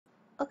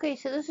Okay,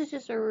 so this is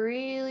just a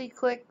really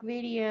quick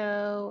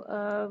video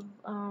of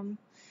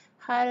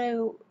how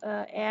to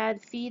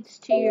add feeds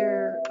to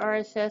your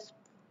RSS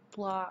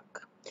blog.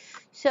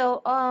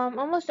 So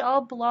almost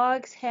all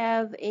blogs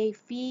have a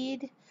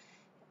feed.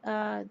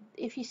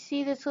 If you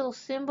see this little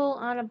symbol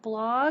on a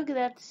blog,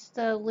 that's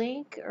the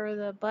link or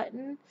the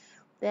button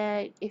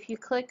that if you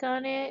click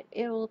on it,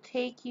 it will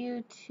take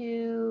you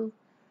to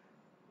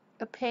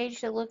a page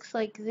that looks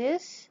like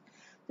this.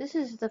 This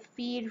is the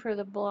feed for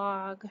the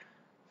blog.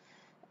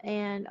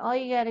 And all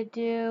you got to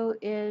do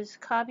is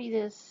copy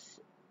this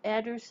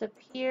address up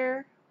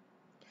here.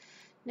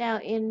 Now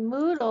in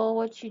Moodle,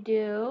 what you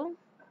do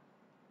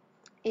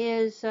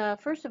is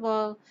first of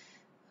all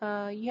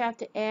you have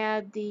to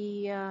add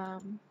the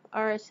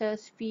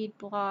RSS feed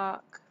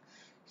block.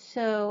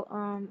 So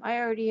I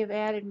already have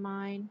added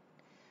mine,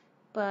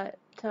 but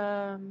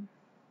I'm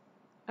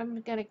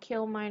gonna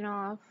kill mine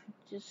off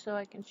just so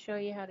I can show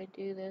you how to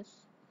do this.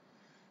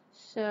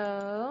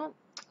 So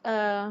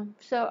the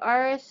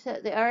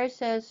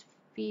RSS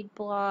feed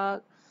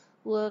block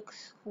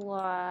looks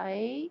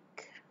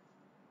like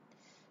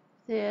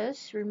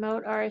this: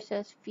 remote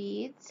RSS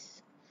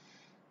feeds.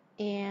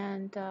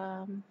 And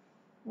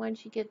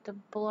once you get the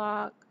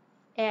block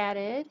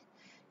added,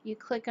 you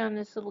click on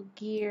this little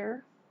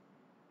gear.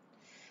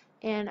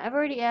 And I've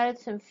already added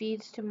some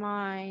feeds to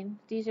mine.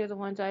 These are the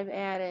ones I've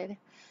added.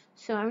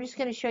 So I'm just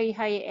going to show you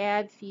how you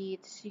add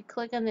feeds. You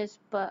click on this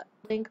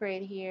link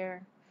right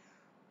here.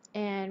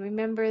 And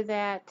remember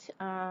that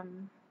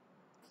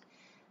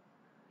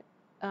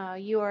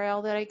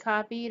URL that I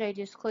copied. I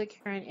just click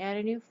here and add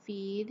a new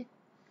feed.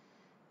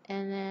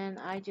 And then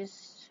I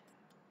just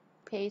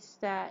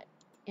paste that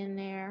in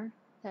there.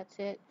 That's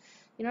it.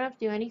 You don't have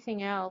to do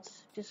anything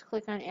else. Just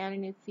click on add a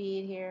new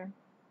feed here.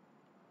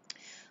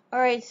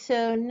 Alright,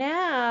 so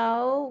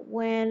now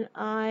when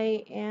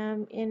I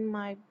am in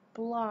my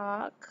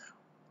block,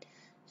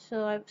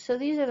 so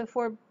these are the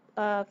four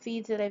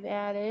feeds that I've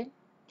added.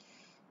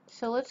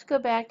 So let's go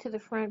back to the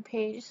front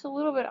page. It's a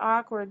little bit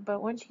awkward,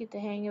 but once you get the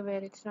hang of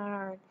it, it's not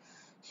hard.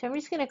 So I'm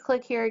just going to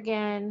click here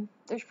again.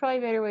 There's probably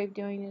a better way of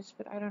doing this,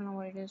 but I don't know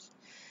what it is.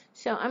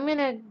 So I'm going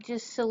to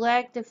just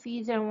select the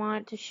feeds I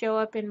want to show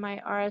up in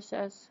my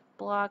RSS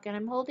block, and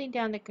I'm holding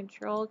down the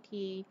control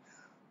key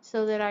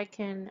so that I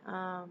can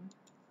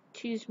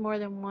choose more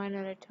than one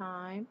at a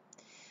time.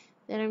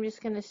 Then I'm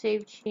just going to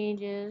save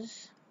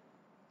changes,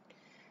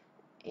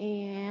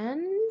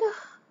 and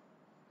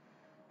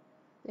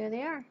there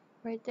they are,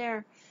 right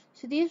there.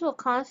 So these will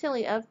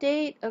constantly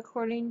update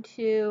according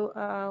to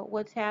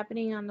what's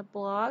happening on the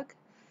blog,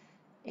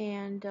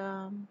 and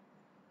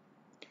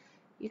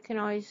you can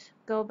always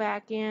go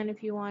back in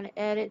if you want to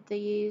edit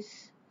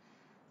these,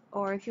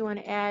 or if you want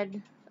to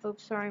add,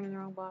 oops, sorry, I'm in the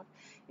wrong block.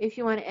 If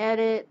you want to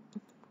edit,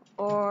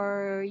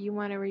 or you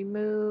want to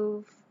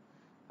remove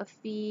a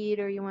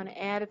feed, or you want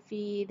to add a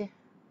feed,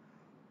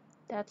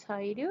 that's how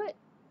you do it.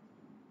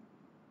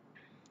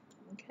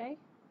 Okay,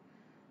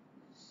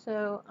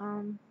 so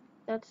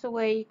that's the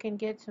way you can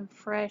get some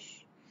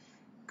fresh,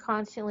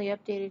 constantly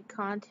updated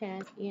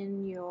content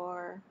in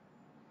your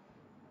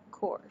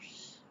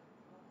course.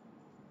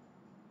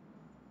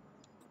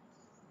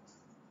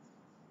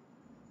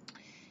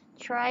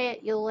 Try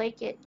it, you'll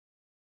like it.